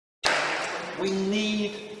we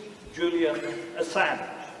need Julian Assange.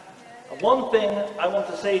 And one thing I want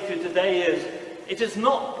to say to you today is, it is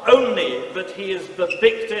not only that he is the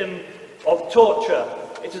victim of torture,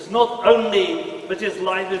 it is not only that his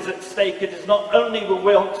life is at stake, it is not only we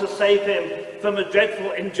want to save him from a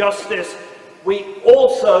dreadful injustice, we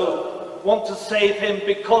also want to save him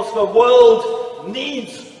because the world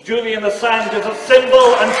needs Julian Assange as a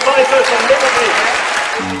symbol and fighter for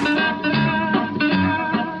liberty.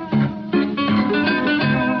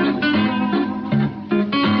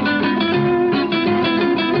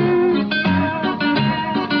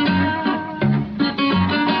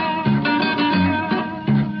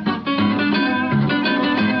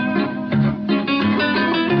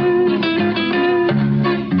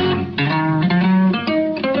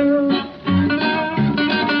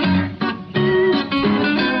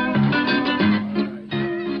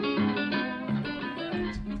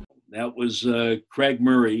 That was Craig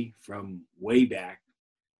Murray from way back.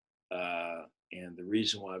 And the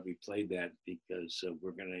reason why we played that, because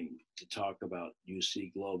we're going to talk about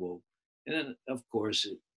UC Global. And then, of course,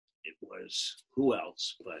 it was who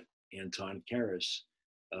else but Anton Karas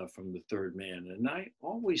from The Third Man. And I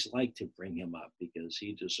always like to bring him up because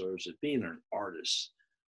he deserves it. Being an artist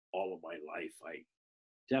all of my life, I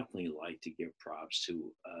definitely like to give props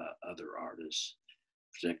to other artists,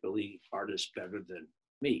 particularly artists better than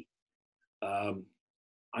me.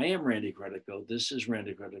 I am Randy Credico. This is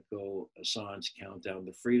Randy Credico, Assange Countdown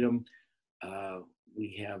to Freedom.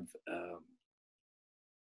 We have a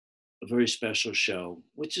very special show,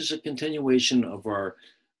 which is a continuation of our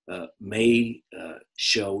May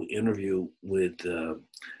show interview with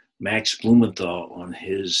Max Blumenthal on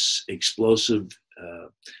his explosive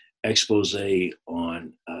expose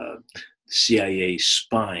on CIA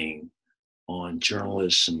spying on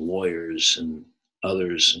journalists and lawyers and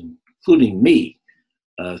others, including me,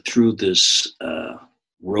 through this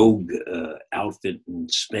rogue outfit in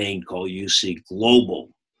Spain called UC Global.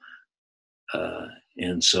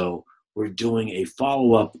 And so we're doing a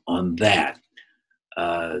follow-up on that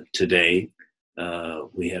today.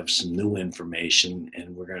 We have some new information,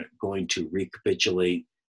 and we're going to recapitulate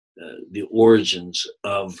the origins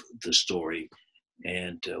of the story.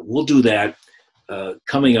 And we'll do that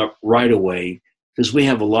coming up right away, because we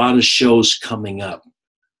have a lot of shows coming up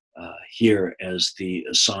here as the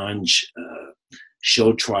Assange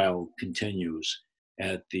show trial continues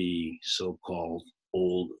at the so-called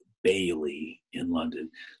Old Bailey in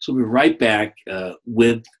London. So we'll be right back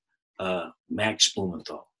with Max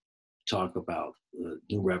Blumenthal, talk about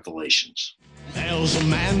new revelations. There's a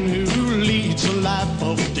man who leads a life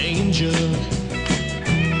of danger.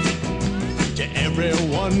 To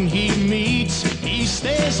everyone he meets, he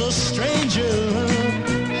stays a stranger.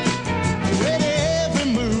 With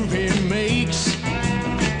every move he makes,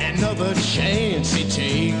 another chance he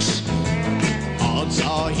takes, odds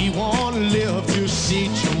are he won't live to see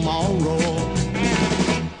tomorrow.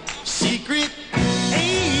 Secret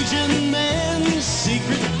agent man,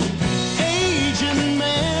 secret agent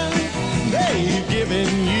man, they've given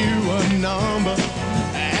you a number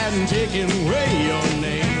and taken away your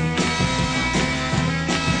name.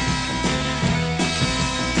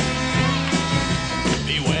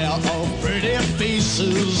 Beware of pretty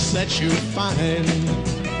faces that you find.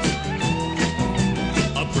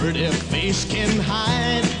 A pretty face can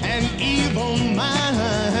hide an evil mind.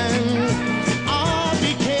 Oh,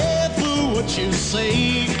 be careful what you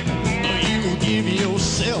say, or you give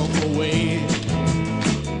yourself away.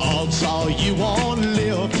 Odds are you won't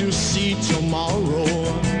live to see tomorrow.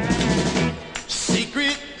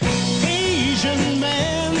 Secret Asian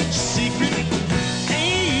man, secret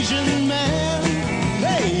Asian man,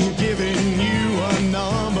 they've given you a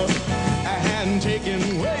number and taken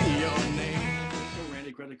away your name.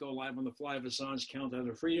 Randy Credico, live on the fly of Assange Countdown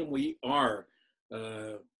to Freedom. We are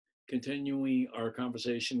continuing our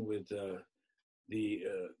conversation with the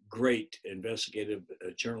great investigative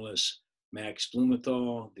journalist Max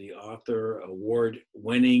Blumenthal, the author,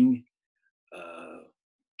 award-winning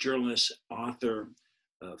journalist, author,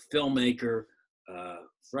 filmmaker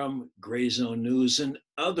from Gray Zone News and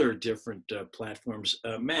other different platforms.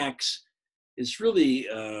 Max, it's really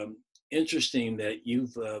interesting that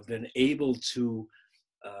you've been able to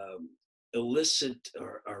elicit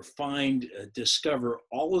or find, discover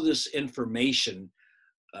all of this information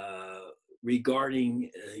regarding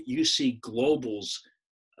UC Global's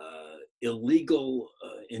illegal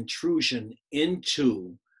intrusion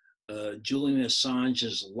into Julian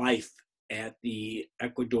Assange's life at the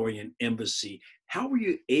Ecuadorian embassy. How were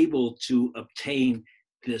you able to obtain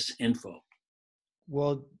this info?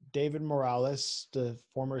 Well, David Morales, the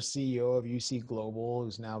former CEO of UC Global,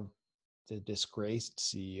 who's now the disgraced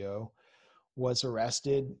CEO, was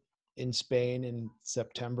arrested in Spain in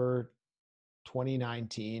September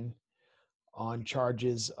 2019 on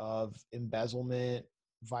charges of embezzlement,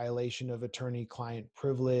 violation of attorney-client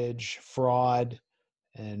privilege, fraud,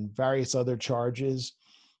 and various other charges.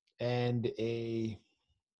 And a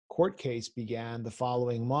court case began the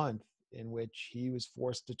following month in which he was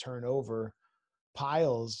forced to turn over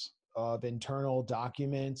piles of internal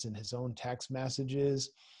documents and his own text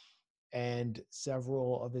messages, and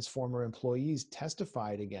several of his former employees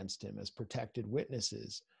testified against him as protected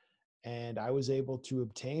witnesses. And I was able to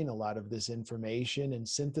obtain a lot of this information and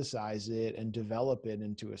synthesize it and develop it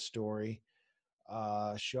into a story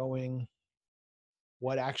showing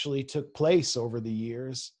what actually took place over the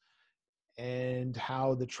years and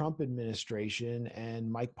how the Trump administration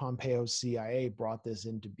and Mike Pompeo's CIA brought this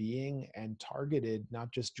into being and targeted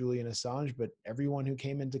not just Julian Assange, but everyone who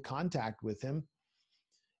came into contact with him,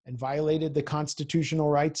 and violated the constitutional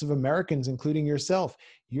rights of Americans, including yourself.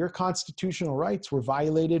 Your constitutional rights were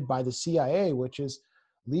violated by the CIA, which is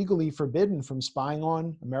legally forbidden from spying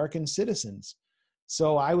on American citizens.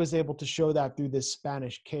 So I was able to show that through this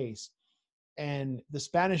Spanish case. And the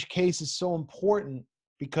Spanish case is so important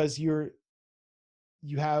because you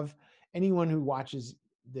have anyone who watches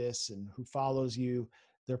this and who follows you,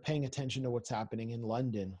 they're paying attention to what's happening in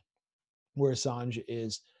London, where Assange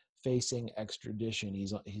is facing extradition.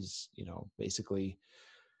 He's basically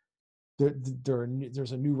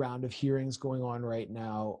there's a new round of hearings going on right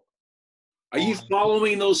now. Are you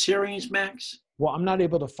following those hearings, Max? Well, I'm not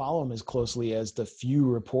able to follow them as closely as the few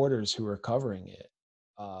reporters who are covering it,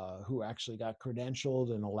 who actually got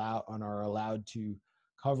credentialed and are allowed to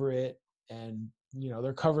cover it. And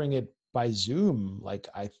they're covering it by Zoom. Like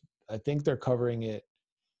I think they're covering it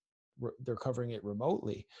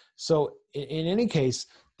remotely. So in any case,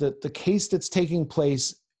 the case that's taking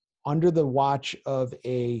place under the watch of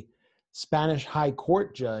a Spanish high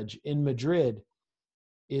court judge in Madrid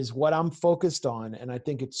is what I'm focused on. And I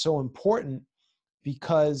think it's so important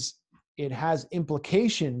because it has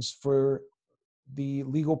implications for the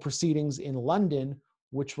legal proceedings in London,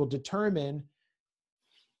 which will determine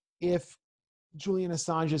if Julian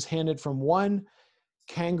Assange is handed from one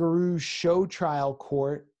kangaroo show trial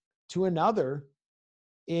court to another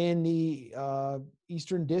in the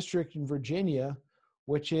Eastern District in Virginia,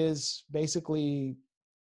 which is basically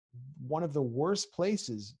one of the worst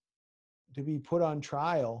places to be put on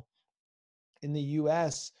trial in the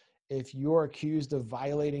U.S. if you're accused of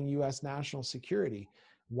violating U.S. national security.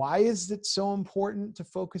 Why is it so important to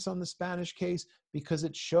focus on the Spanish case? Because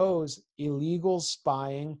it shows illegal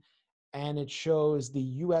spying, and it shows the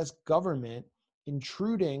U.S. government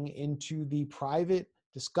intruding into the private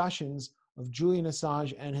discussions of Julian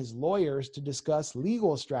Assange and his lawyers to discuss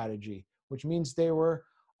legal strategy, which means they were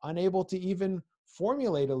unable to even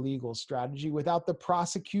formulate a legal strategy without the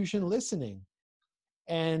prosecution listening.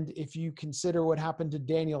 And if you consider what happened to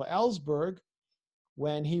Daniel Ellsberg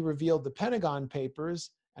when he revealed the Pentagon Papers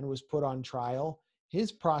and was put on trial,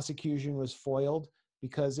 his prosecution was foiled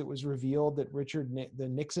because it was revealed that the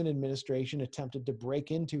Nixon administration attempted to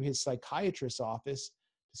break into his psychiatrist's office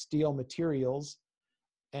to steal materials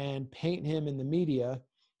and paint him in the media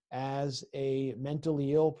as a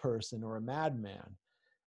mentally ill person or a madman.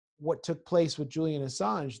 What took place with Julian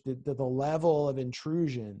Assange, the level of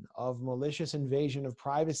intrusion, of malicious invasion of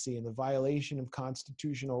privacy and the violation of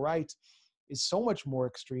constitutional rights is so much more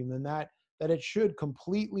extreme than that it should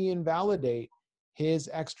completely invalidate his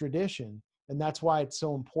extradition. And that's why it's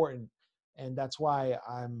so important. And that's why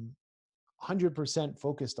I'm 100%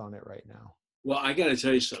 focused on it right now. Well, I got to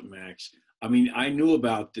tell you something, Max. I mean, I knew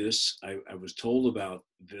about this. I was told about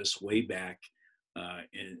this way back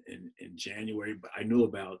in January, but I knew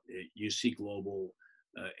about UC Global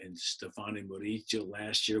and Stefano Mauricio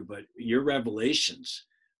last year. But your revelations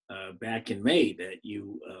back in May that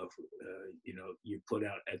you put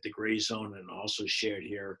out at the Gray Zone and also shared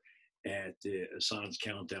here at the Assange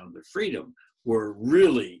Countdown to Freedom were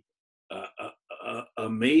really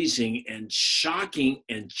amazing and shocking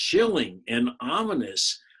and chilling and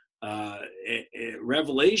ominous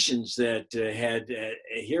revelations that had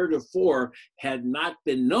heretofore had not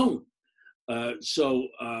been known. So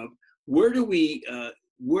where do we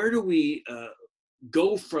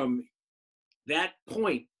go from that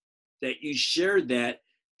point that you shared that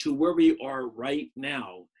to where we are right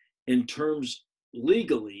now in terms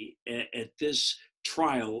legally at this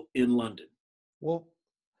trial in London? Well,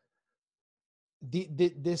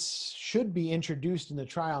 this should be introduced in the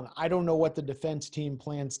trial. I don't know what the defense team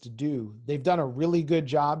plans to do. They've done a really good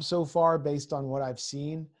job so far based on what I've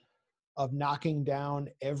seen. of knocking down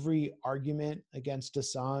every argument against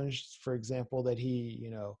Assange, for example, that he,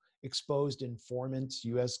 exposed informants,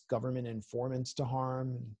 U.S. government informants to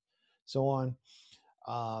harm and so on.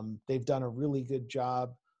 They've done a really good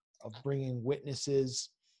job of bringing witnesses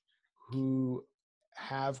who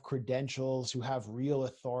have credentials, who have real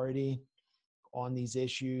authority on these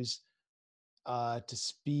issues to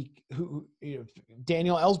speak.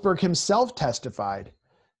 Daniel Ellsberg himself testified.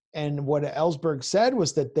 And what Ellsberg said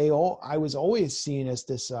was that I was always seen as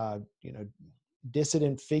this,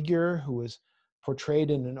 dissident figure who was portrayed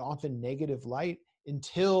in an often negative light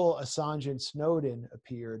until Assange and Snowden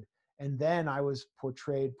appeared. And then I was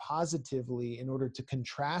portrayed positively in order to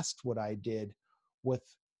contrast what I did with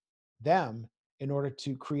them in order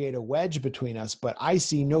to create a wedge between us. But I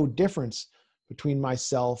see no difference between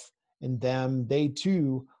myself and them. They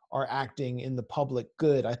too are acting in the public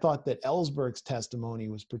good. I thought that Ellsberg's testimony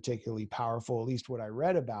was particularly powerful, at least what I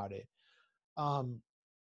read about it.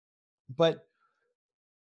 But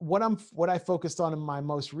what I focused on in my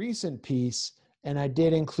most recent piece, and I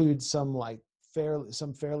did include some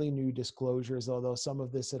fairly new disclosures, although some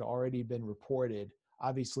of this had already been reported.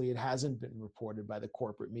 Obviously, it hasn't been reported by the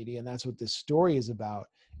corporate media, and that's what this story is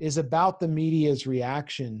about the media's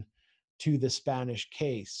reaction to the Spanish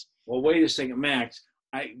case. Well, wait a second, Max.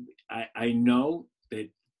 I know that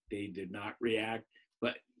they did not react,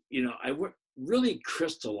 but I would really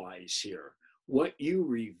crystallize here what you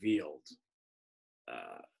revealed.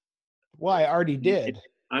 Well, I already did.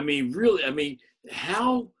 I mean, really,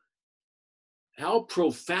 how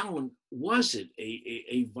profound was it?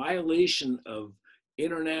 A violation of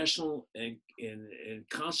international and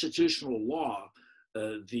constitutional law,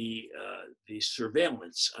 the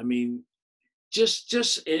surveillance. I mean, just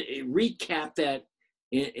recap that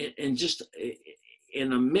in just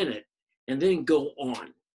in a minute, and then go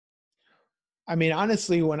on. I mean,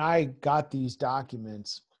 honestly, when I got these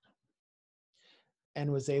documents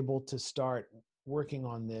and was able to start working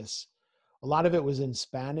on this, a lot of it was in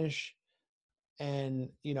Spanish. And,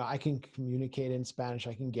 I can communicate in Spanish.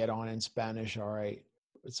 I can get on in Spanish. All right.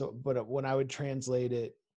 So, but when I would translate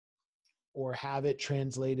it or have it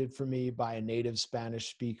translated for me by a native Spanish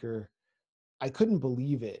speaker, I couldn't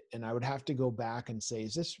believe it. And I would have to go back and say,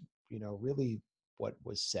 is this, really what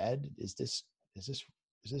was said? Is this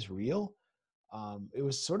real? It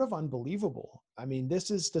was sort of unbelievable. I mean, this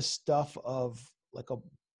is the stuff of like a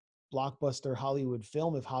blockbuster Hollywood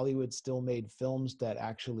film, if Hollywood still made films that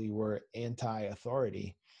actually were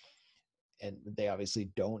anti-authority. And they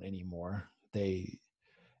obviously don't anymore. They,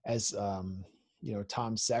 as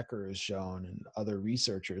Tom Secker has shown and other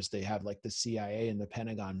researchers, they have like the CIA and the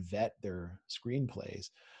Pentagon vet their screenplays.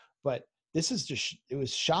 But this is just, it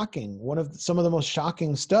was shocking. Some of the most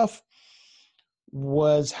shocking stuff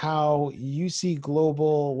was how UC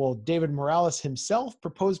Global, David Morales himself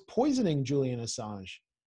proposed poisoning Julian Assange.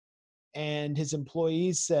 And his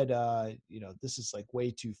employees said, this is like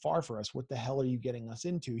way too far for us. What the hell are you getting us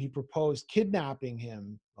into? He proposed kidnapping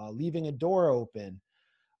him, leaving a door open.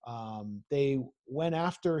 They went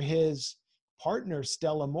after his partner,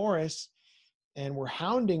 Stella Morris, and were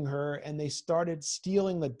hounding her, and they started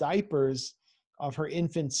stealing the diapers of her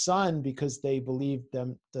infant son because they believed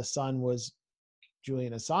the son was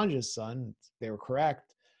Julian Assange's son. They were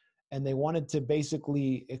correct. And they wanted to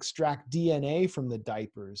basically extract DNA from the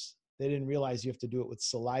diapers. They didn't realize you have to do it with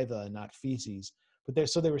saliva and not feces.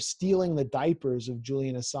 So they were stealing the diapers of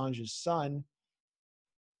Julian Assange's son.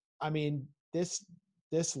 I mean, this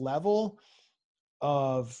level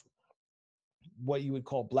of what you would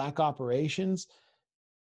call black operations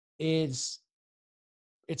it's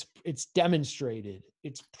demonstrated,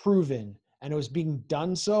 it's proven, and it was being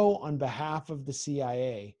done so on behalf of the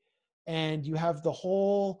CIA. And you have the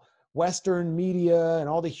whole Western media and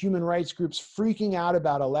all the human rights groups freaking out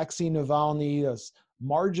about Alexei Navalny, this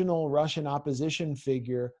marginal Russian opposition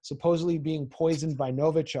figure, supposedly being poisoned by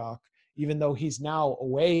Novichok, even though he's now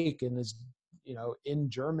awake and is, in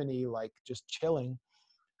Germany, like just chilling.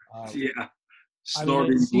 Yeah.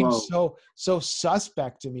 It seems so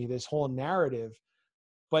suspect to me, this whole narrative.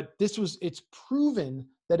 But it's proven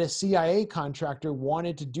that a CIA contractor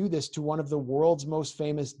wanted to do this to one of the world's most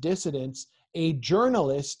famous dissidents, a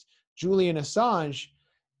journalist, Julian Assange.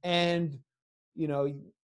 And,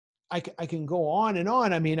 I can go on and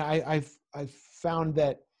on. I mean, I've found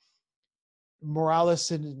that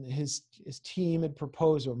Morales and his team had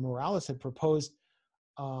proposed, or Morales had proposed,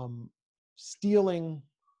 stealing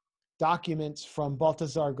documents from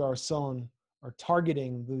Baltasar Garzón, or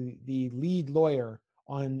targeting the lead lawyer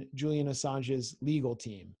on Julian Assange's legal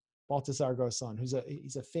team, Baltasar Garzón,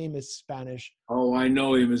 he's a famous Spanish. Oh, I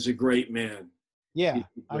know him as a great man. Yeah,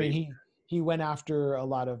 I mean, he went after a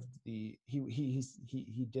lot of he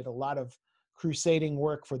did a lot of crusading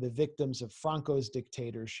work for the victims of Franco's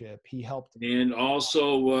dictatorship. He helped And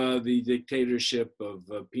also the dictatorship of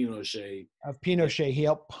Pinochet. He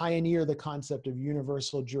helped pioneer the concept of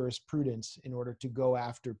universal jurisprudence in order to go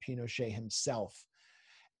after Pinochet himself.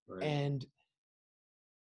 Right. And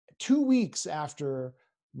 2 weeks after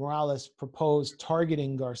Morales proposed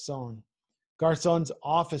targeting Garzón's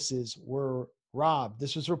offices were robbed.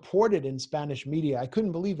 This was reported in Spanish media. I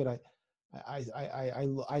couldn't believe it.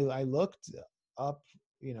 I looked up,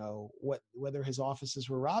 whether his offices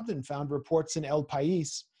were robbed, and found reports in El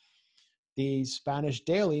País, the Spanish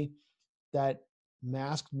daily, that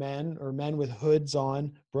masked men or men with hoods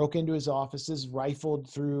on broke into his offices, rifled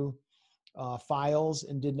through files,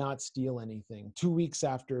 and did not steal anything 2 weeks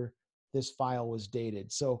after this file was dated.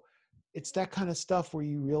 So it's that kind of stuff where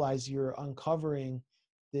you realize you're uncovering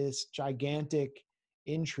this gigantic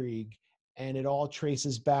intrigue, and it all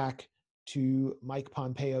traces back to Mike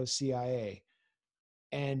Pompeo's CIA.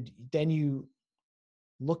 And then you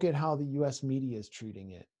look at how the US media is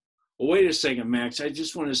treating it. Well, wait a second, Max. I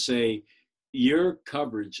just want to say your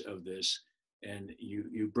coverage of this, and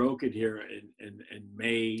you broke it here in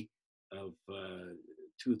May of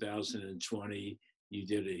 2020. You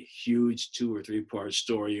did a huge 2 or 3 part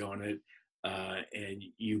story on it, and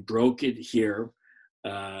you broke it here.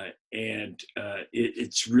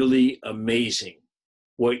 It's really amazing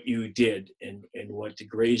what you did and what the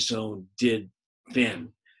Gray Zone did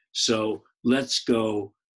then. So let's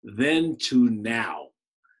go then to now.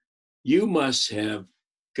 You must have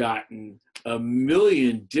gotten a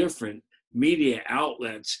million different media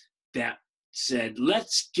outlets that said,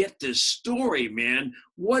 let's get this story, man.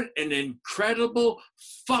 What an incredible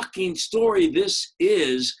fucking story this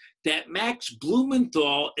is that Max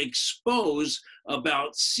Blumenthal exposed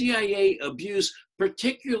about CIA abuse,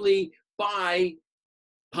 particularly by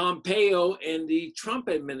Pompeo and the Trump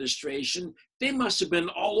administration. They must have been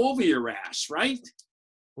all over your ass, right?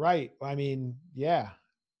 Right. I mean, yeah.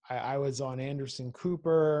 I was on Anderson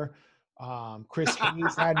Cooper. Chris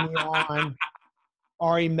Hayes had me on.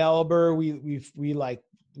 Ari Melber.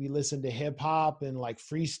 We listened to hip hop and like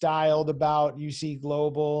freestyled about UC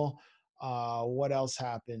Global. What else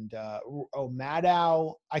happened?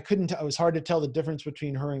 Maddow. It was hard to tell the difference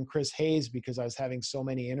between her and Chris Hayes because I was having so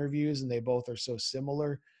many interviews and they both are so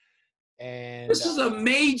similar. And this is a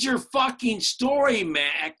major fucking story,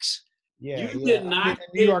 Max. Yeah, did not.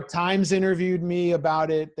 The New York Times interviewed me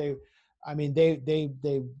about it. They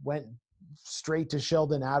went straight to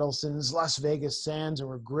Sheldon Adelson's Las Vegas Sands and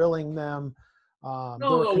were grilling them. There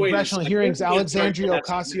were congressional hearings. Alexandria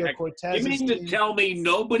Ocasio-Cortez. You mean to tell me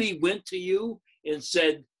nobody went to you and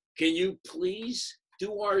said, "Can you please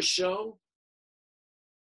do our show"?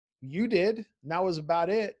 You did. And that was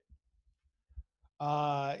about it.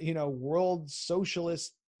 The World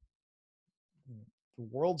Socialist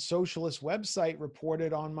website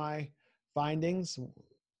reported on my findings.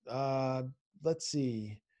 Let's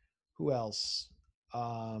see, who else?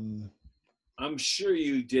 I'm sure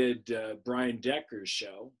you did Brian Decker's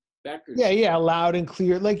show. Yeah, loud and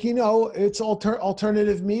clear. It's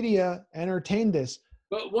alternative media entertained us.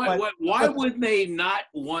 But why would they not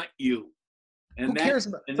want you? And who cares?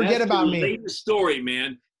 Forget that's about your me. Latest story,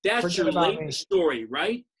 man. That's your latest story,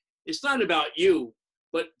 right? It's not about you,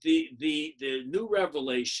 but the new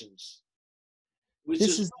revelations, which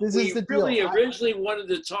this is the really deal. originally wanted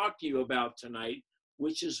to talk to you about tonight,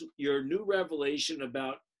 which is your new revelation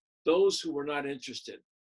about those who were not interested.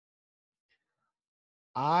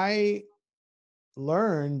 I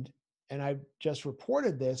learned, and I just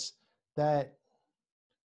reported this, that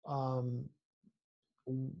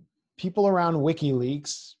people around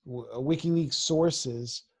WikiLeaks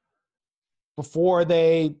sources, before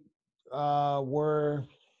this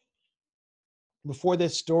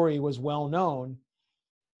story was well known,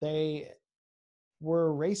 they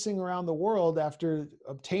were racing around the world after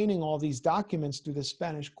obtaining all these documents through the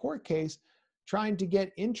Spanish court case, trying to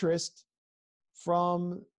get interest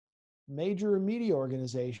from major media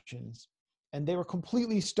organizations. And they were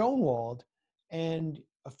completely stonewalled. And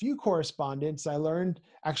a few correspondents, I learned,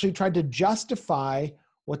 actually tried to justify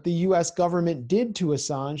what the US government did to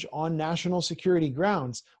Assange on national security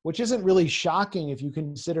grounds, which isn't really shocking if you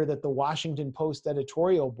consider that the Washington Post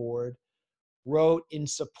editorial board wrote in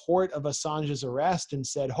support of Assange's arrest and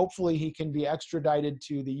said, hopefully he can be extradited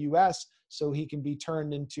to the US so he can be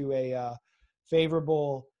turned into a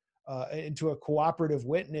into a cooperative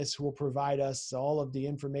witness who will provide us all of the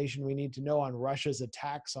information we need to know on Russia's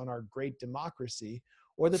attacks on our great democracy.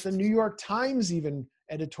 Or that the New York Times even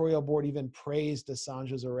editorial board even praised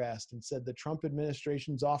Assange's arrest and said the Trump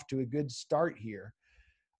administration's off to a good start here.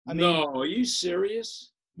 I mean, No, are you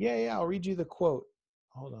serious? yeah, I'll read you the quote.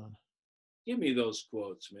 Hold on. Give me those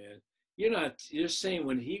quotes, man. You're saying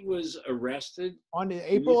when he was arrested? On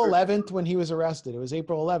April 11th, when he was arrested, it was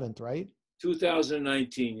April 11th, right?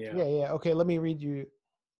 2019, yeah. Yeah. Okay, let me read you.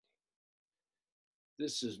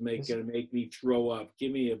 This is gonna make me throw up.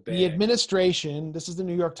 Give me a bag. The administration, this is the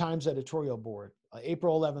New York Times editorial board,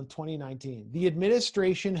 April 11th, 2019. The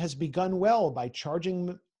administration has begun well by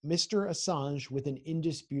charging Mr. Assange with an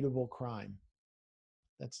indisputable crime.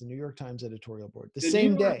 That's the New York Times editorial board. The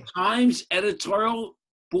same New York day. Times editorial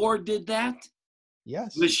board did that?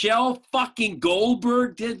 Yes. Michelle fucking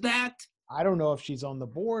Goldberg did that? I don't know if she's on the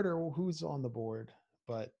board or who's on the board,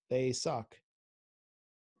 but they suck.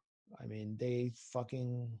 I mean, they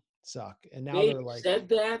fucking suck. And now they're like, said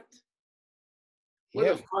that? What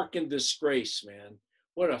yeah. a fucking disgrace, man.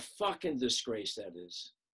 What a fucking disgrace that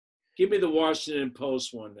is. Give me the Washington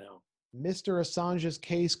Post one now. Mr. Assange's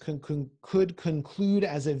case could conclude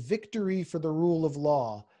as a victory for the rule of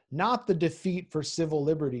law, not the defeat for civil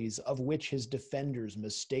liberties of which his defenders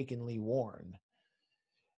mistakenly warn.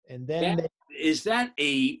 And then is that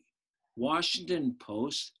a Washington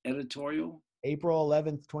Post editorial? April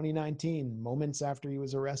 11th, 2019, moments after he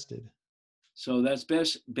was arrested. So that's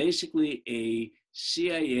basically a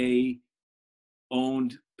CIA-owned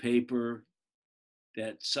paper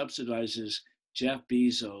that subsidizes Jeff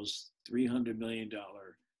Bezos' $300 million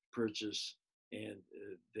purchase, and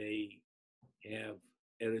they have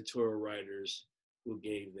editorial writers who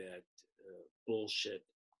gave that bullshit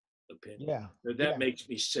opinion. Yeah. That makes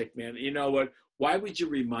me sick, man. You know what? Why would you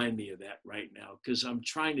remind me of that right now? Because I'm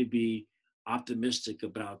trying to be optimistic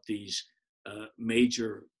about these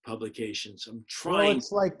major publications. I'm trying. Well,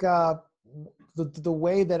 it's like the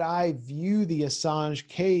way that I view the Assange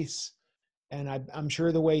case, and I'm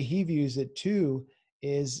sure the way he views it too,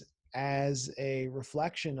 is as a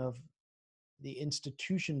reflection of the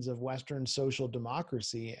institutions of Western social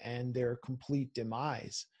democracy and their complete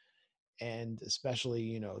demise. And especially,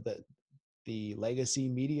 you know, the legacy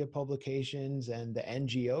media publications and the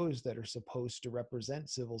NGOs that are supposed to represent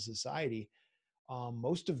civil society,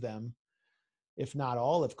 most of them, if not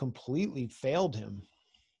all, have completely failed him,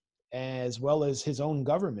 as well as his own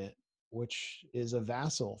government, which is a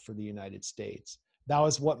vassal for the United States. That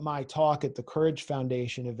was what my talk at the Courage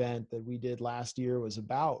Foundation event that we did last year was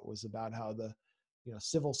about how the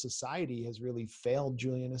civil society has really failed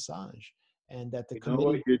Julian Assange, and that the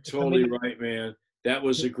committee. You're totally right, man. That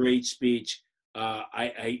was a great speech.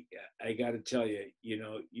 I got to tell you,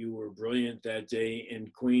 you were brilliant that day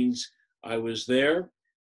in Queens. I was there,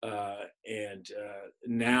 and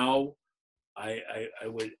now I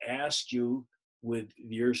would ask you, with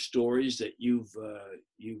your stories that you've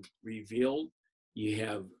revealed, you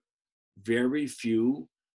have very few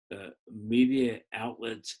media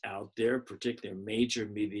outlets out there, particularly major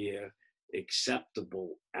media,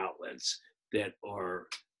 acceptable outlets that are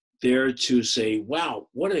there to say, wow,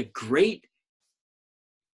 what a great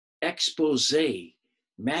expose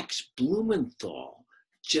Max Blumenthal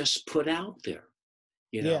just put out there.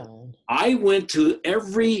 I went to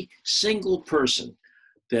every single person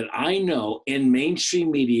that I know in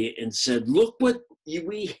mainstream media and said, look what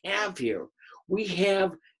we have here. We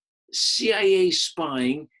have CIA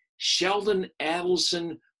spying, Sheldon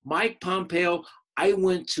Adelson, Mike Pompeo. I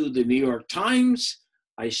went to the New York Times.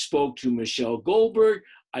 I spoke to Michelle Goldberg.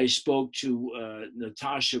 I spoke to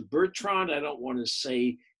Natasha Bertrand. I don't want to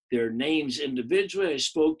say their names individually. I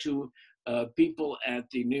spoke to people at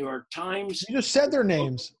the New York Times. You just said their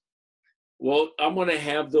names. Well, I'm going to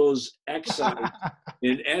have those excised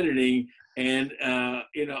in editing. And,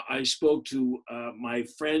 I spoke to my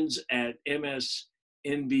friends at MSNBC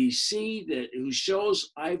whose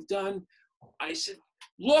shows I've done. I said,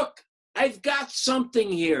 look, I've got something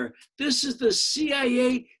here. This is the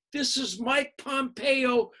CIA. This is Mike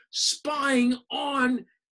Pompeo spying on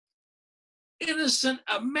innocent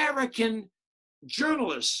American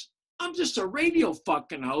journalists. I'm just a radio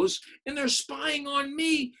fucking host, and they're spying on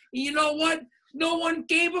me. And you know what? No one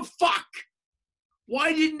gave a fuck.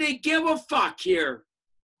 Why didn't they give a fuck here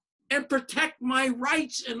and protect my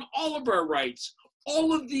rights and all of our rights?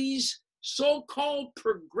 All of these so-called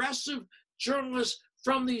progressive journalists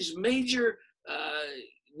from these major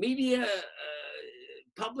media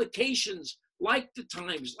publications like the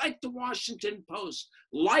Times, like the Washington Post,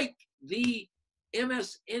 like the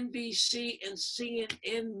MSNBC and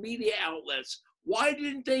CNN media outlets. Why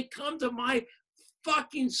didn't they come to my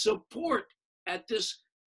fucking support at this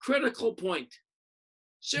critical point?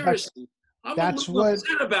 Seriously. I'm a That's little what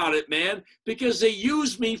upset about it, man, because they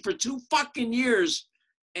used me for 2 fucking years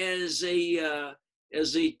as a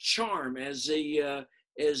charm, as a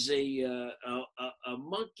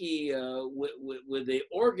monkey with a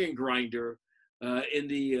organ grinder in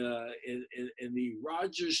the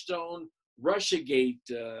Roger Stone Russiagate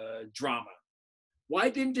drama. Why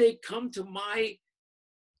didn't they come to my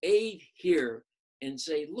aid here and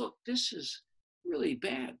say, look, this is really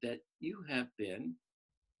bad that you have been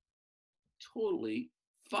totally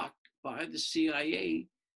fucked by the CIA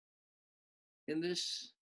in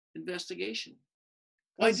this investigation?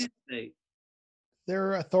 Why didn't they?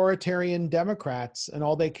 they're authoritarian Democrats, and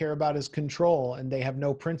all they care about is control, and they have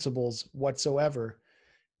no principles whatsoever.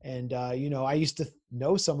 And I used to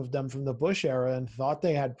know some of them from the Bush era and thought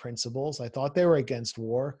they had principles. I thought they were against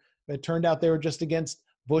war, but it turned out they were just against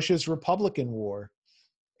Bush's Republican war.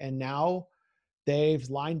 And now they've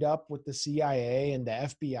lined up with the CIA and the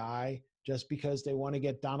FBI just because they want to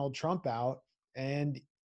get Donald Trump out. And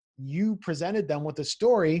you presented them with a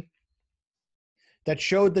story that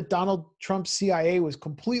showed that Donald Trump's CIA was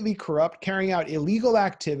completely corrupt, carrying out illegal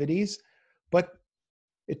activities. But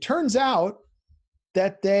it turns out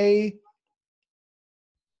that they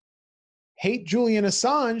hate Julian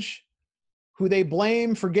Assange, who they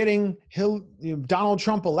blame for getting Donald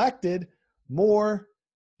Trump elected, more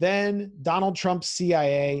than Donald Trump's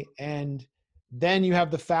CIA. And then you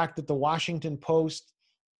have the fact that the Washington Post,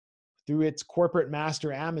 through its corporate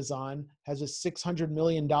master Amazon, has a $600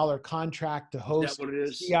 million contract to host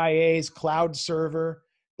CIA's cloud server.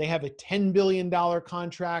 They have a $10 billion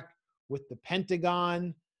contract with the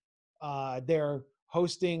Pentagon. They're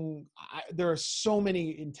hosting, there are so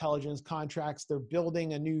many intelligence contracts. They're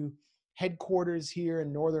building a new headquarters here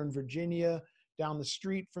in Northern Virginia, down the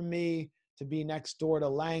street from me, to be next door to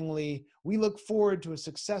Langley. We look forward to a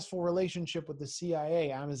successful relationship with the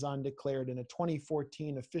CIA, Amazon declared in a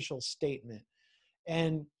 2014 official statement.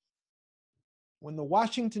 And when the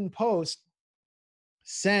Washington Post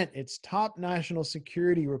sent its top national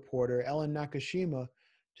security reporter, Ellen Nakashima,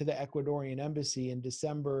 to the Ecuadorian embassy in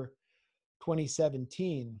December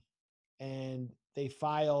 2017, and they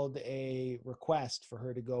filed a request for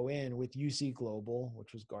her to go in with UC Global,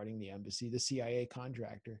 which was guarding the embassy, the CIA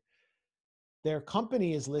contractor. Their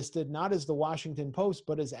company is listed not as the Washington Post,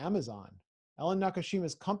 but as Amazon. Ellen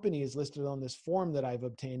Nakashima's company is listed on this form that I've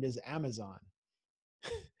obtained as Amazon,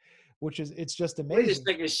 which is, it's just amazing. Wait a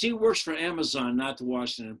second, she works for Amazon, not the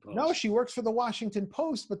Washington Post. No, she works for the Washington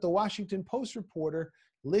Post, but the Washington Post reporter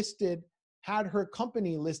had her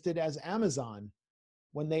company listed as Amazon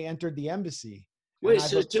when they entered the embassy. Wait,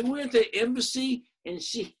 so she went at the embassy and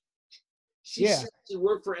she said she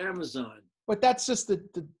worked for Amazon. But that's just the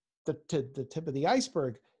tip of the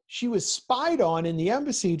iceberg. She was spied on in the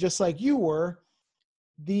embassy, just like you were.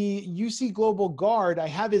 The UC Global guard, I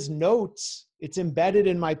have his notes. It's embedded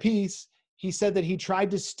in my piece. He said that he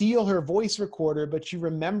tried to steal her voice recorder, but she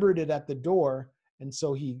remembered it at the door. And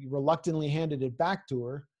so he reluctantly handed it back to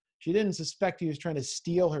her. She didn't suspect he was trying to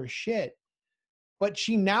steal her shit. But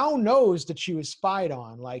she now knows that she was spied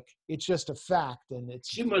on. Like, it's just a fact. And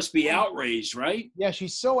she must be outraged, right? Yeah,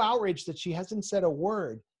 she's so outraged that she hasn't said a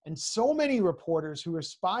word. And so many reporters who are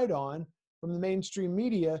spied on from the mainstream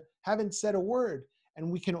media haven't said a word.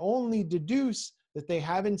 And we can only deduce that they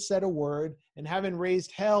haven't said a word and haven't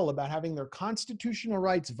raised hell about having their constitutional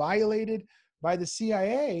rights violated by the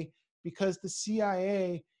CIA, because the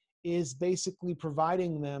CIA is basically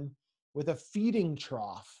providing them with a feeding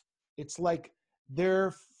trough. It's like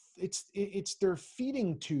it's their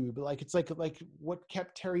feeding tube. Like, it's like what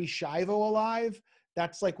kept Terry Schiavo alive.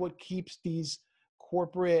 That's like what keeps these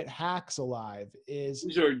corporate hacks alive.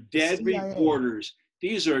 These are dead reporters.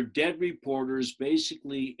 These are dead reporters,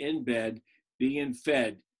 basically in bed, being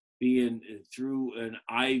fed, through an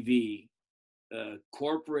IV,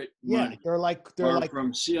 corporate money. They're like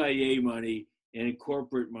from CIA money and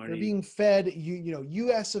corporate money. They're being fed,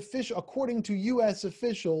 U.S. official. According to U.S.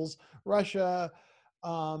 officials, Russia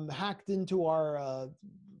hacked into our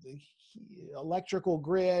electrical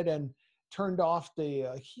grid and turned off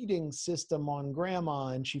the heating system on grandma,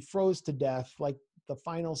 and she froze to death, like the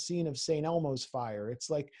final scene of St. Elmo's fire. It's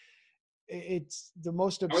like, it's the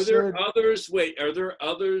most absurd. Are there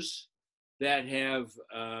others that have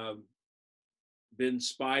been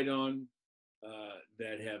spied on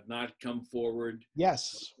that have not come forward?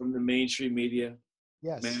 Yes. From the mainstream media?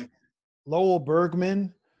 Yes. Mac? Lowell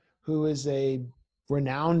Bergman, who is a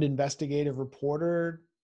renowned investigative reporter,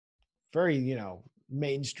 very,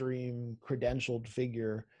 mainstream credentialed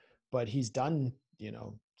figure, but he's done,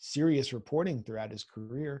 serious reporting throughout his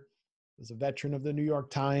career. He's a veteran of the New York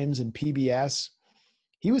Times and PBS.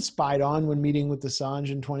 He was spied on when meeting with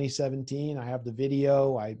Assange in 2017. I have the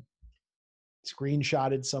video. I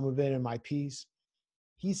screenshotted some of it in my piece.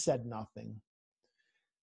 He said nothing.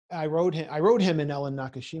 I wrote him and Ellen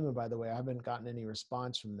Nakashima, by the way. I haven't gotten any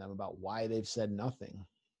response from them about why they've said nothing.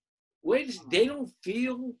 Wait, they don't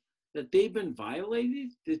feel that they've been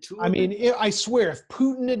violated? The two I of them? mean, I swear, if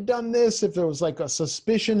Putin had done this, if there was like a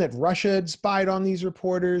suspicion that Russia had spied on these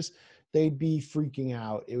reporters, they'd be freaking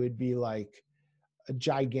out. It would be like a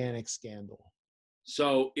gigantic scandal.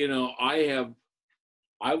 So, you know,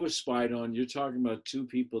 I was spied on. You're talking about two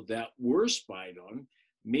people that were spied on.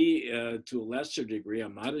 Me, to a lesser degree,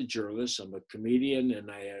 I'm not a journalist. I'm a comedian,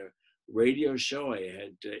 and I had a radio show. I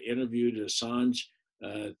had interviewed Assange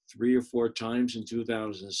 3 or 4 times in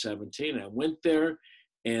 2017. I went there,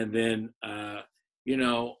 and then, you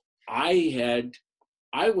know, I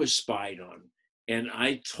was spied on, and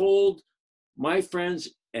I told my friends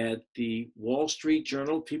at the Wall Street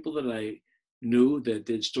Journal, people that I knew that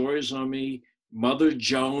did stories on me, Mother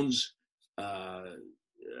Jones,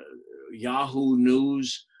 Yahoo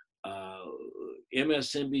News,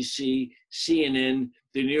 MSNBC, CNN,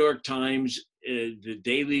 the New York Times, the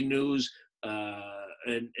Daily News,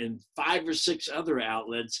 and 5 or 6 other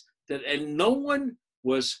outlets and no one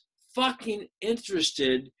was fucking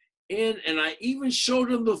interested in, and I even showed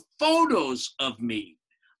them the photos of me.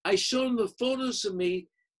 I showed them the photos of me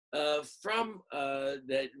from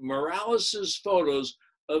that Morales's photos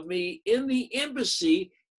of me in the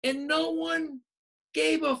embassy, and no one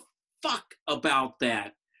gave a fuck about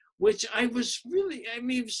that, which I was really, I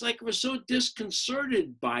mean, it's like I was so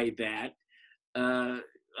disconcerted by that.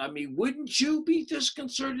 I mean, wouldn't you be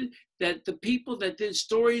disconcerted that the people that did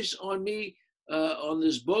stories on me on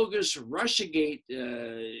this bogus Russiagate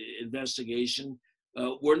investigation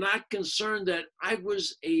were not concerned that I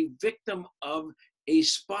was a victim of a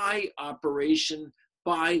spy operation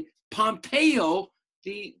by Pompeo,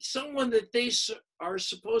 someone that they are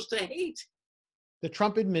supposed to hate? The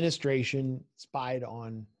Trump administration spied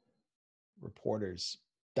on reporters.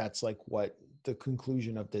 That's like what the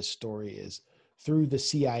conclusion of this story is, through the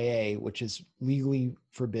CIA, which is legally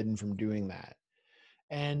forbidden from doing that.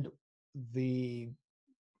 And the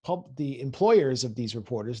employers of these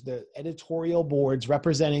reporters, the editorial boards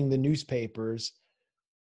representing the newspapers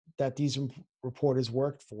that these reporters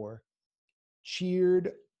worked for,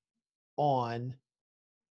 cheered on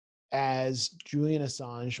as Julian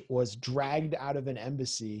Assange was dragged out of an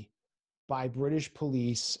embassy by British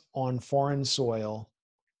police on foreign soil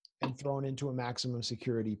and thrown into a maximum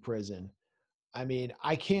security prison. I mean,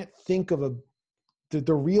 I can't think of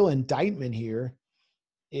the real indictment here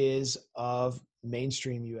is of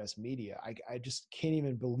mainstream US media. I just can't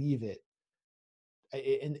even believe it.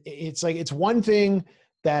 And it's like, it's one thing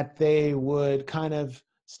that they would kind of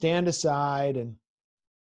stand aside and,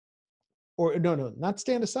 or no, not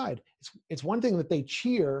stand aside. It's one thing that they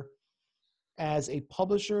cheer as a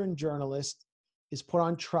publisher and journalist is put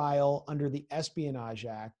on trial under the Espionage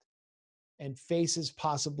Act and faces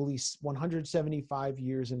possibly 175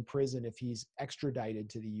 years in prison if he's extradited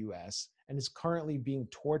to the US, and is currently being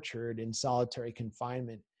tortured in solitary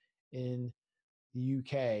confinement in the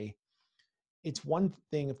UK. It's one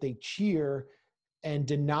thing if they cheer and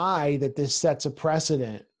deny that this sets a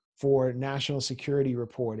precedent for national security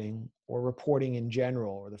reporting or reporting in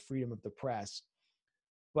general or the freedom of the press.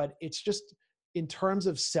 But it's just, in terms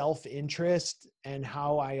of self-interest and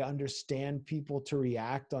how I understand people to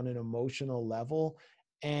react on an emotional level,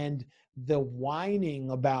 and the whining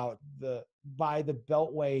by the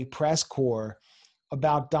Beltway press corps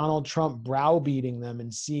about Donald Trump browbeating them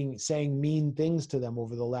and saying mean things to them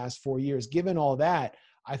over the last 4 years. Given all that,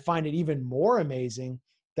 I find it even more amazing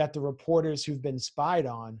that the reporters who've been spied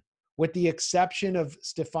on, with the exception of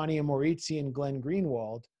Stefania Maurizi and Glenn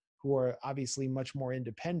Greenwald, who are obviously much more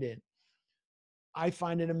independent, I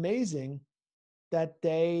find it amazing that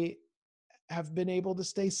they have been able to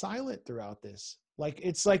stay silent throughout this. Like,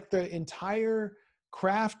 it's like the entire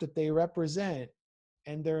craft that they represent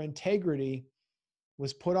and their integrity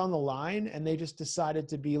was put on the line, and they just decided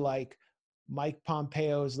to be like Mike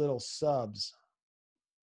Pompeo's little subs.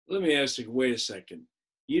 Let me ask you, wait a second.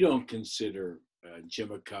 You don't consider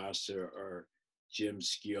Jim Acosta or Jim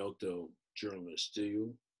Sciotto journalists, do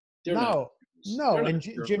you? They're not. No, They're and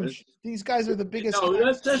not Jim, these guys are the biggest. No,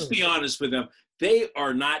 let's be honest with them. They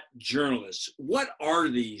are not journalists. What are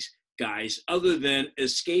these guys other than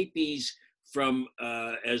escapees from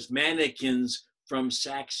as mannequins from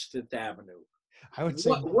Saks Fifth Avenue? I would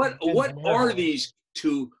say what are these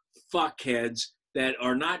two fuckheads that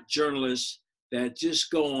are not journalists that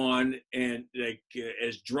just go on and like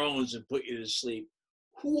as drones and put you to sleep?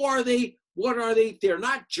 Who are they? What are they? They're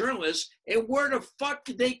not journalists. And where the fuck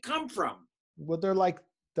did they come from? Well, they're like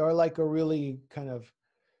a really kind of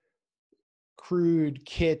crude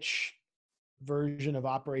kitsch version of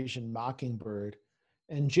Operation Mockingbird.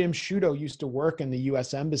 And Jim Sciutto used to work in the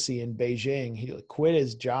U.S. Embassy in Beijing. He quit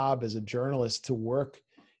his job as a journalist to work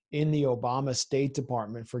in the Obama State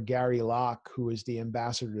Department for Gary Locke, who is the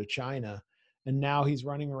ambassador to China. And now he's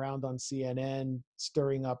running around on CNN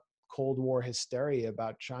stirring up Cold War hysteria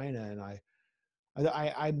about China. And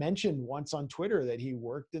I mentioned once on Twitter that he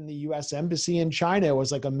worked in the U.S. Embassy in China. It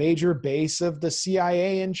was like a major base of the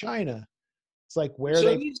CIA in China. It's like where So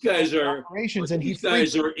they these guys are operations, and these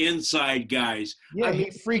guys are inside guys. Yeah, I mean,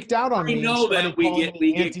 he freaked out on I me. know that we get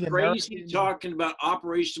crazy anti-American. talking about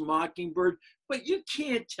Operation Mockingbird, but you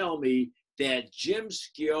can't tell me that Jim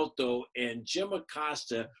Sciutto and Jim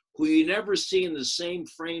Acosta, who you never see in the same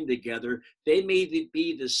frame together, they may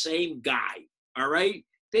be the same guy. All right,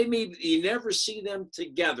 you never see them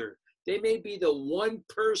together. They may be the one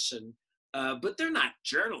person, but they're not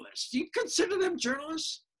journalists. Do you consider them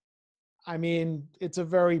journalists? I mean, it's a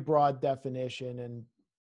very broad definition, and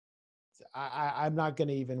I'm not going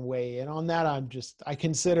to even weigh in on that. I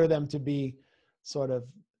consider them to be sort of,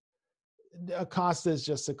 Acosta is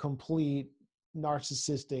just a complete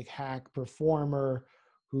narcissistic hack performer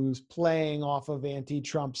who's playing off of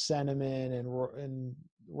anti-Trump sentiment and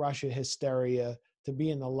Russia hysteria to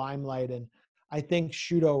be in the limelight. And I think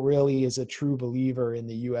Sciutto really is a true believer in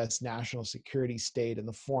the U.S. national security state and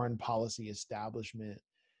the foreign policy establishment.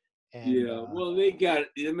 And, yeah, well, they got.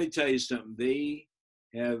 Let me tell you something. They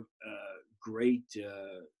have great,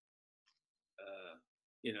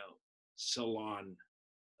 salon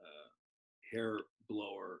hair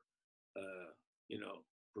blower,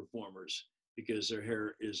 performers, because their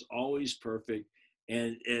hair is always perfect,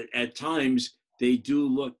 and at times they do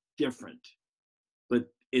look different, but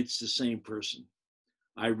it's the same person.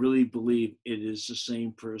 I really believe it is the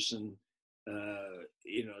same person.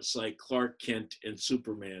 It's like Clark Kent and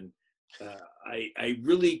Superman. I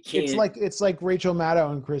really can't. It's like Rachel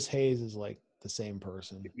Maddow and Chris Hayes is like the same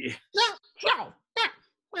person. Yeah.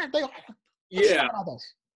 Yeah.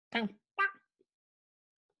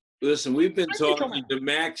 Listen, we've been talking to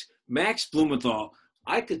Max Blumenthal.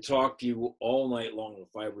 I could talk to you all night long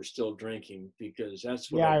if I were still drinking, because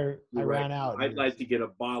that's what I ran out. I'd like to get a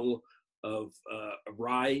bottle of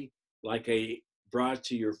rye, like I brought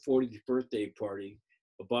to your 40th birthday party,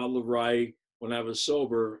 a bottle of rye when I was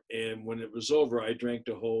sober, and when it was over, I drank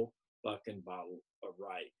the whole fucking bottle of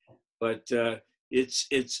rye. But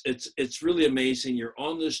it's really amazing. You're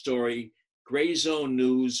on the story, Gray Zone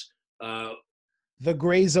News,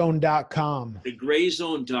 thegrayzone.com.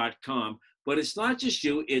 thegrayzone.com. But it's not just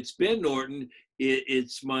you. It's Ben Norton.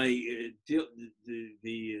 It's my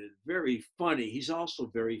the very funny. He's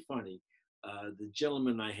also very funny. The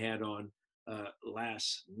gentleman I had on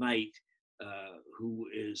last night, who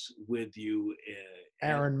is with you,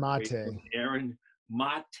 Aaron Mate. Aaron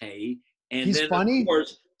Mate, and he's then funny. Of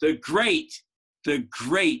course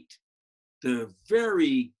the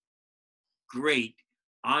very great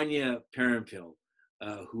Anya Parenpil,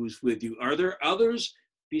 who's with you. Are there others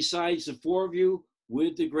besides the four of you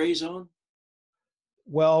with the Gray Zone?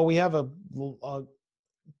 Well, we have a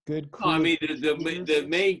good crew. I mean, the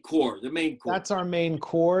main core. The main core. That's our main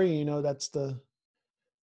core. That's the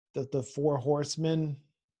four horsemen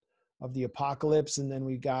of the apocalypse, and then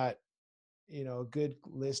we got a good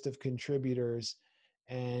list of contributors,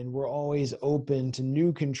 and we're always open to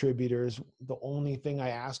new contributors. The only thing I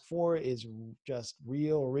ask for is just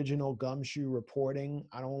real original gumshoe reporting.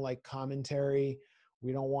 I don't like commentary.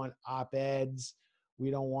 We don't want op-eds. We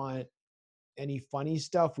don't want any funny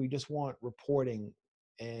stuff. We just want reporting,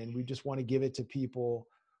 and we just want to give it to people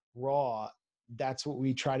raw. That's what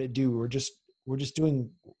we try to do. We're just doing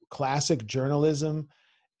classic journalism,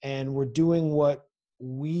 and we're doing what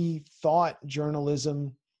we thought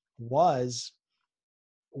journalism was,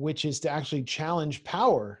 which is to actually challenge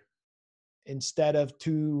power instead of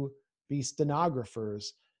to be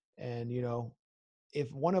stenographers. And,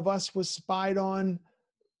 if one of us was spied on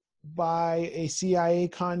by a CIA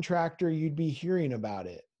contractor, you'd be hearing about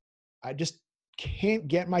it. I just can't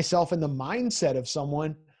get myself in the mindset of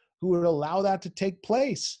someone who would allow that to take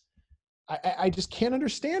place. I just can't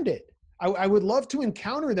understand it. I would love to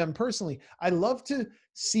encounter them personally. I'd love to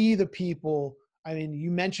see the people. I mean,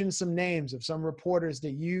 you mentioned some names of some reporters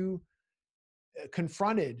that you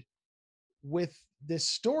confronted with this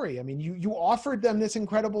story. I mean, you offered them this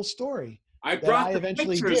incredible story. I brought the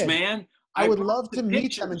pictures, man. I would love to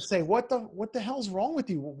meet them and say, what the hell's wrong with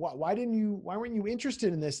you? Why weren't you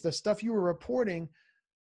interested in this? The stuff you were reporting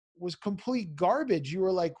was complete garbage. You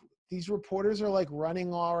were like, these reporters are like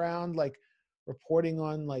running all around, like reporting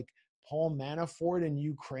on like Paul Manafort in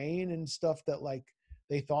Ukraine and stuff that like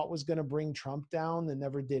they thought was going to bring Trump down and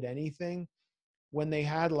never did anything, when they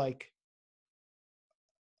had like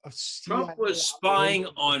a Trump CIA was spying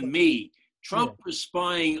operation. on me. Yeah. Trump was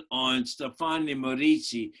spying on Stefani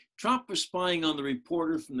Maurizi. Trump was spying on the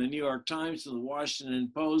reporter from the New York Times and the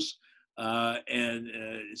Washington Post, and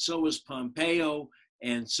so was Pompeo.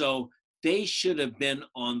 And so they should have been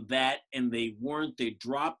on that, and they weren't. They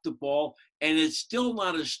dropped the ball, and it's still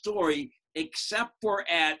not a story except for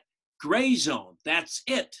at Gray Zone. That's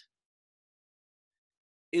it.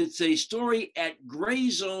 It's a story at Gray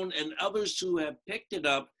Zone and others who have picked it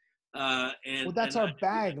up. Well, that's our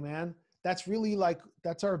bag, man. That's really like,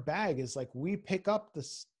 that's our bag, is like we pick up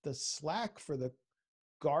the slack for the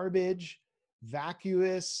garbage,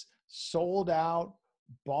 vacuous, sold out,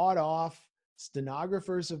 bought off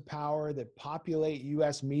stenographers of power that populate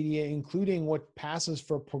US media, including what passes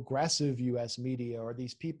for progressive US media, or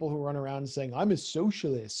these people who run around saying, I'm a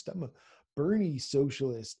socialist, I'm a Bernie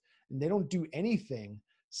socialist, and they don't do anything.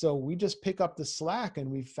 So we just pick up the slack,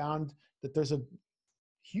 and we found that there's a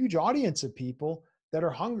huge audience of people that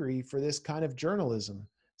are hungry for this kind of journalism.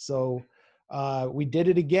 So we did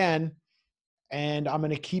it again, and I'm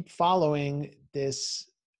going to keep following this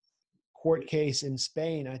court case in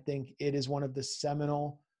Spain. I think it is one of the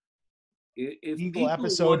seminal legal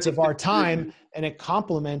episodes of our time, and it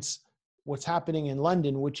complements what's happening in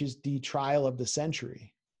London, which is the trial of the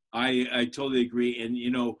century. I totally agree. And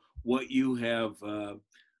you know what you have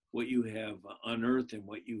unearthed and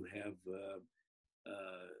what you have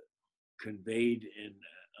conveyed and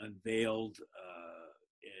unveiled,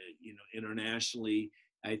 internationally,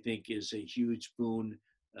 I think is a huge boon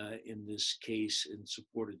in this case in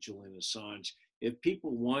support of Julian Assange. If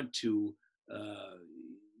people want to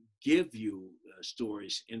give you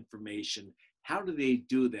stories, information, how do they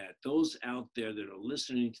do that? Those out there that are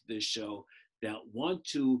listening to this show that want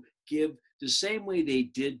to give the same way they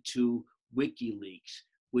did to WikiLeaks,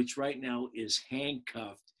 which right now is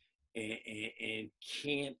handcuffed and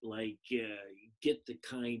can't get the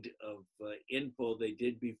kind of info they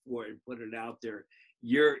did before and put it out there.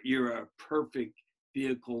 You're a perfect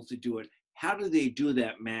vehicle to do it. How do they do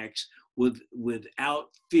that, Max,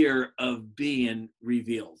 without fear of being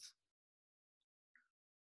revealed?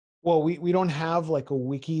 Well, we don't have like a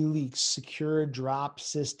WikiLeaks secure drop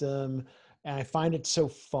system. And I find it so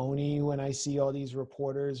phony when I see all these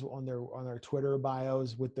reporters on their Twitter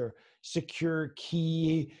bios with their secure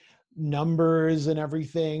key numbers and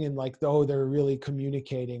everything, and like, oh, they're really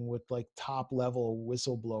communicating with like top level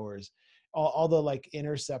whistleblowers. All the like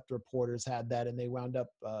Intercept reporters had that, and they wound up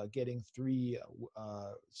getting 3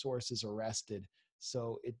 sources arrested.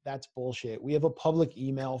 So that's bullshit. We have a public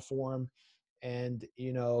email form, and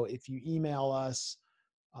if you email us,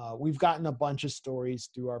 we've gotten a bunch of stories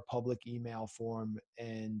through our public email form,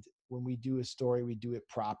 and when we do a story, we do it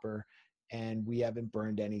proper, and we haven't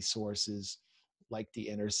burned any sources like the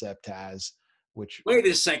Intercept has. Which, wait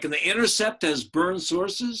a second, the Intercept has burned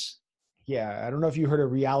sources? Yeah, I don't know if you heard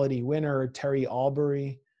of Reality Winner, Terry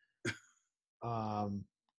Albury. There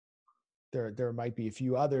might be a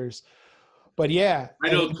few others, but yeah, I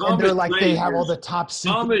know and they're like, they have all the top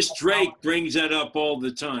secret. Thomas Drake brings that up all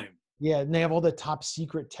the time. Yeah, and they have all the top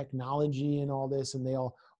secret technology and all this, and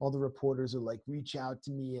all the reporters are like, reach out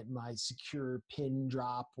to me at my secure pin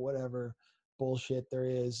drop, whatever bullshit there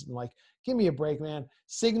is. And like, give me a break, man.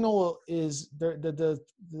 Signal is the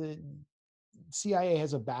CIA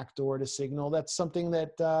has a backdoor to Signal. That's something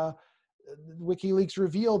that WikiLeaks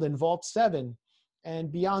revealed in Vault 7.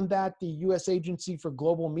 And beyond that, the U.S. Agency for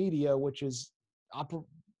Global Media, which is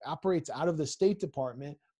operates out of the State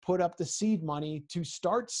Department, put up the seed money to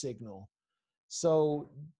start Signal.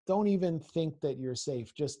 So don't even think that you're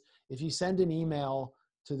safe. Just if you send an email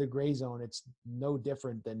to the Gray Zone, it's no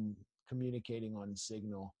different than communicating on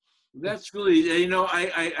Signal. That's really,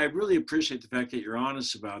 I really appreciate the fact that you're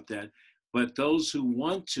honest about that. But those who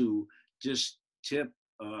want to just tip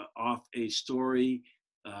off a story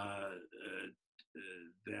that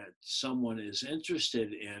someone is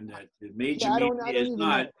interested in, that the major media is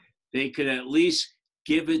not, they could at least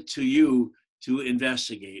give it to you to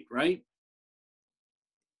investigate, right?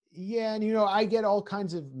 Yeah, and I get all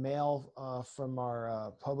kinds of mail from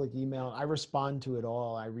our public email. I respond to it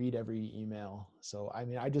all. I read every email. So, I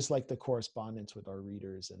mean, I just like the correspondence with our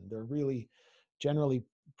readers, and they're really generally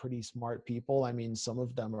pretty smart people. I mean, some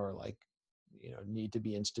of them are like, need to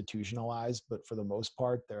be institutionalized, but for the most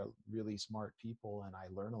part, they're really smart people, and I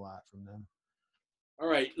learn a lot from them. All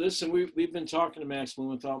right, listen, we've been talking to Max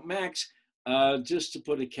Blumenthal. Max, Just to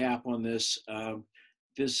put a cap on this,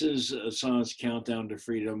 this is Assange's Countdown to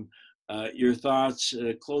Freedom. Your thoughts,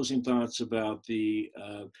 closing thoughts about the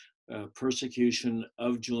persecution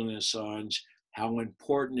of Julian Assange, how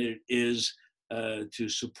important it is to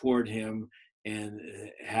support him, and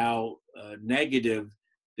how negative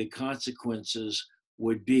the consequences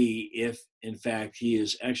would be if, in fact, he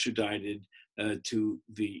is extradited to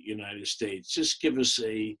the United States. Just give us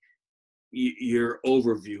your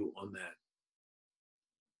overview on that.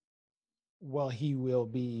 Well, he will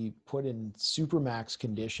be put in supermax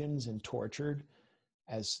conditions and tortured,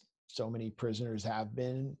 as so many prisoners have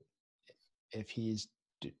been, if he's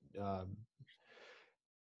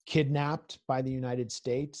kidnapped by the United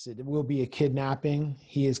States. It will be a kidnapping.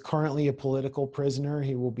 He is currently a political prisoner.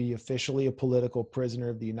 He will be officially a political prisoner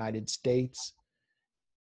of the United States.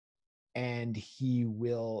 And he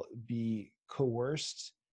will be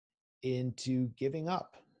coerced into giving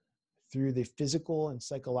up through the physical and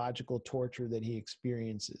psychological torture that he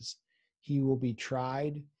experiences. He will be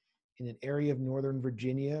tried in an area of Northern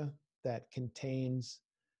Virginia that contains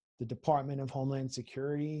the Department of Homeland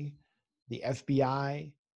Security, the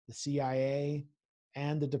FBI, the CIA,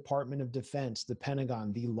 and the Department of Defense, the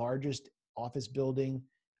Pentagon, the largest office building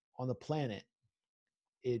on the planet.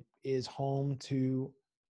 It is home to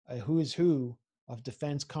a who is who of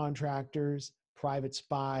defense contractors, private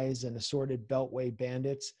spies, and assorted beltway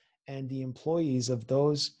bandits, and the employees of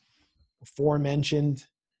those aforementioned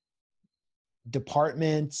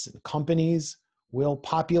departments and companies will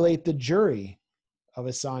populate the jury of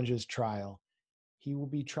Assange's trial. He will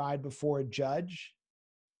be tried before a judge,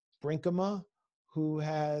 Brinkema, who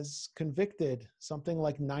has convicted something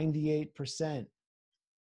like 98%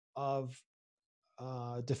 of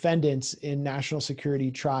defendants in national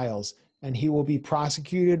security trials. And he will be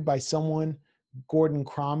prosecuted by someone, Gordon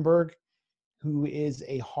Kromberg, who is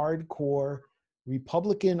a hardcore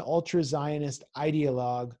Republican ultra-Zionist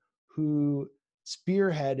ideologue who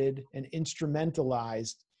spearheaded and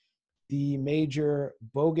instrumentalized the major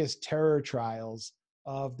bogus terror trials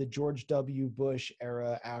of the George W. Bush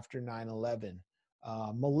era after 9/11.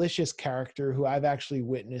 Malicious character who I've actually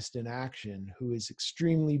witnessed in action, who is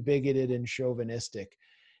extremely bigoted and chauvinistic.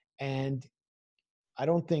 And I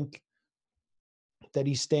don't think that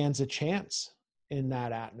he stands a chance in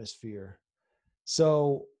that atmosphere.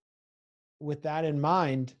 So with that in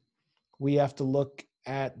mind, we have to look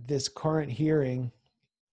at this current hearing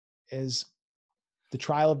as the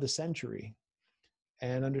trial of the century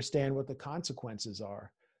and understand what the consequences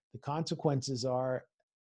are. The consequences are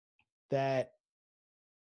that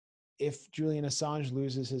if Julian Assange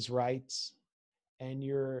loses his rights and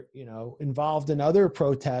you're, involved in other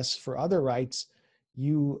protests for other rights,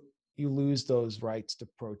 you lose those rights to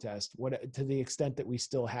protest, to the extent that we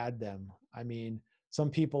still had them. I mean, some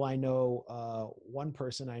people I know, one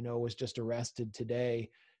person I know was just arrested today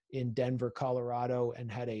in Denver, Colorado,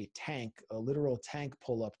 and had a literal tank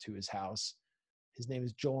pull up to his house. His name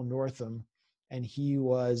is Joel Northam, and he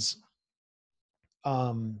was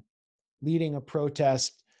leading a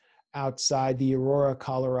protest outside the Aurora,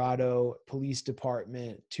 Colorado Police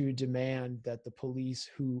Department to demand that the police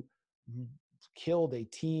who killed a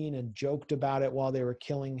teen and joked about it while they were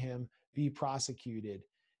killing him be prosecuted.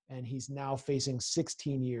 And he's now facing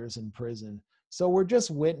 16 years in prison. So we're just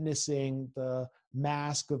witnessing the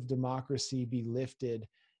mask of democracy be lifted.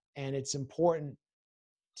 And it's important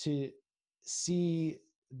to see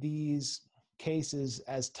these cases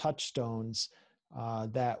as touchstones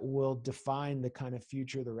that will define the kind of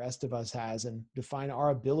future the rest of us has and define our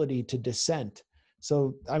ability to dissent.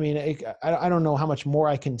 So, I mean, I don't know how much more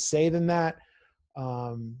I can say than that.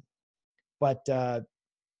 But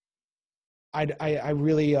I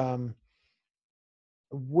really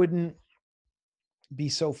wouldn't be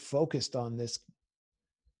so focused on this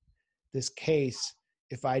case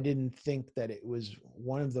if I didn't think that it was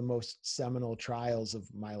one of the most seminal trials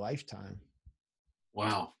of my lifetime.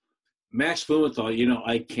 Wow. Max Blumenthal,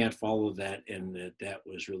 I can't follow that, and that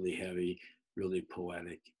was really heavy, really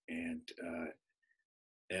poetic. And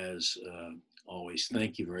as always,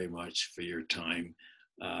 thank you very much for your time.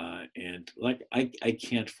 And I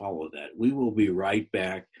can't follow that. We will be right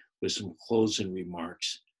back with some closing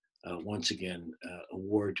remarks. Once again,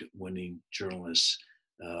 award-winning journalist,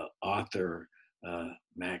 author,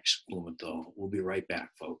 Max Blumenthal. We'll be right back,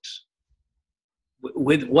 folks.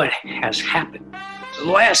 With what has happened. The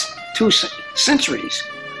last 2 centuries,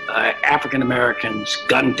 African Americans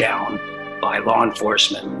gunned down by law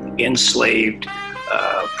enforcement, enslaved,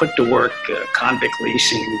 put to work, convict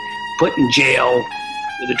leasing, put in jail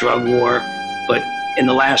with the drug war. But in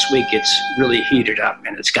the last week, it's really heated up,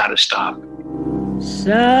 and it's got to stop.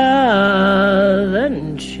 Southern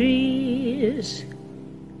trees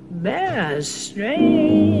bear a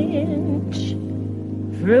strange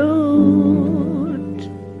fruit,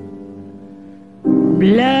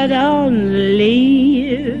 blood on the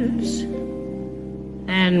leaves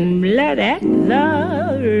and blood at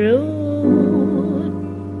the root,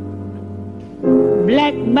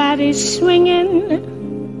 black bodies swinging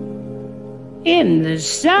in the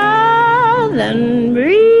southern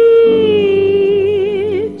breeze,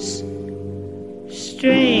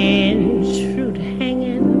 strange fruit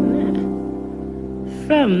hanging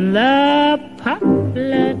from the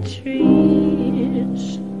poplar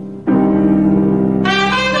trees.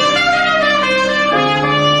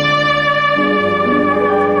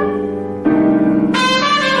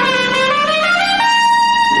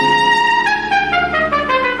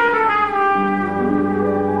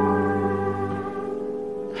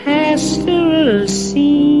 Pastoral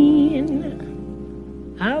scene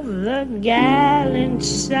of the gallant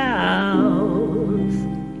South,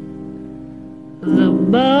 the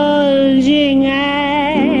bulging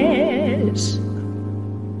eyes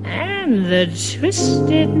and the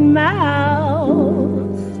twisted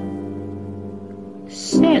mouth,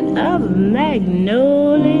 scent of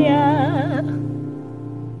magnolia,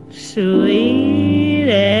 sweet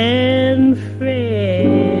and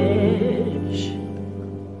fresh.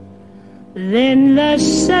 Then the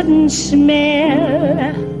sudden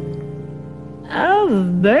smell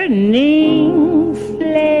of burning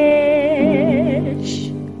flesh.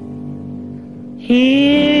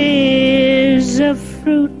 Here's a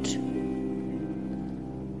fruit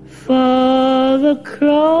for the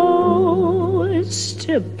crows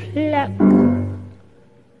to pluck,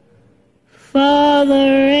 for the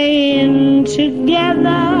rain to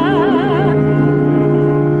gather,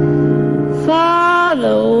 for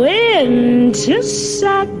the wind to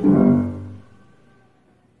suck,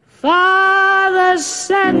 for the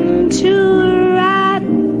sun to rot,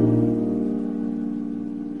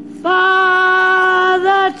 for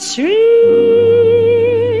the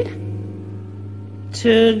tree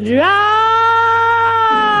to drop.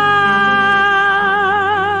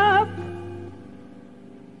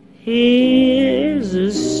 Here's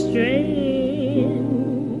a strange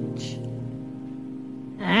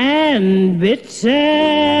and bitter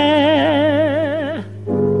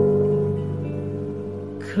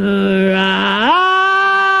cry.